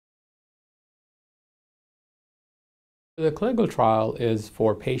The clinical trial is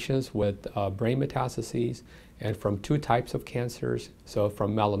for patients with brain metastases and from two types of cancers. So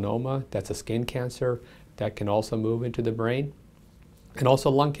from melanoma, that's a skin cancer that can also move into the brain, and also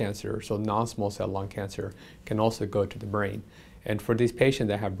lung cancer, so non-small cell lung cancer can also go to the brain. And for these patients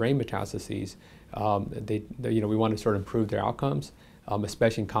that have brain metastases, we want to sort of improve their outcomes,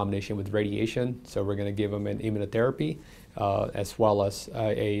 especially in combination with radiation. So we're going to give them an immunotherapy as well as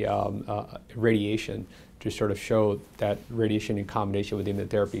a radiation to sort of show that radiation in combination with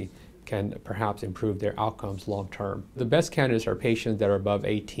immunotherapy can perhaps improve their outcomes long term. The best candidates are patients that are above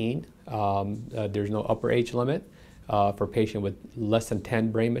 18. There's no upper age limit for patients with less than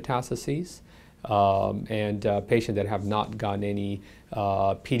 10 brain metastases. And patients that have not gotten any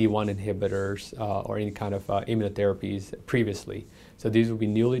PD-1 inhibitors or any kind of immunotherapies previously. So these will be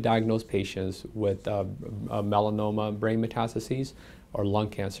newly diagnosed patients with melanoma brain metastases or lung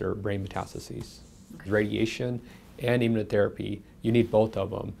cancer brain metastases. Okay. Radiation and immunotherapy, you need both of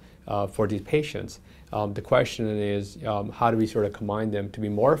them for these patients. The question is, how do we sort of combine them to be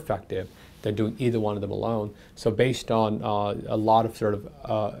more effective than doing either one of them alone? So based on a lot of sort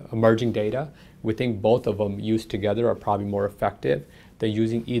of emerging data, we think both of them used together are probably more effective than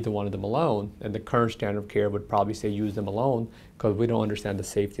using either one of them alone. And the current standard of care would probably say use them alone because we don't understand the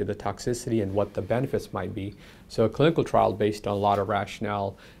safety of the toxicity and what the benefits might be. So a clinical trial based on a lot of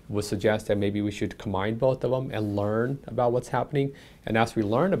rationale would suggest that maybe we should combine both of them and learn about what's happening. And as we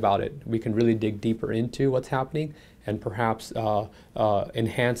learn about it, we can really dig deeper into what's happening and perhaps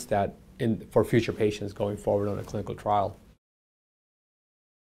enhance that for future patients going forward on a clinical trial.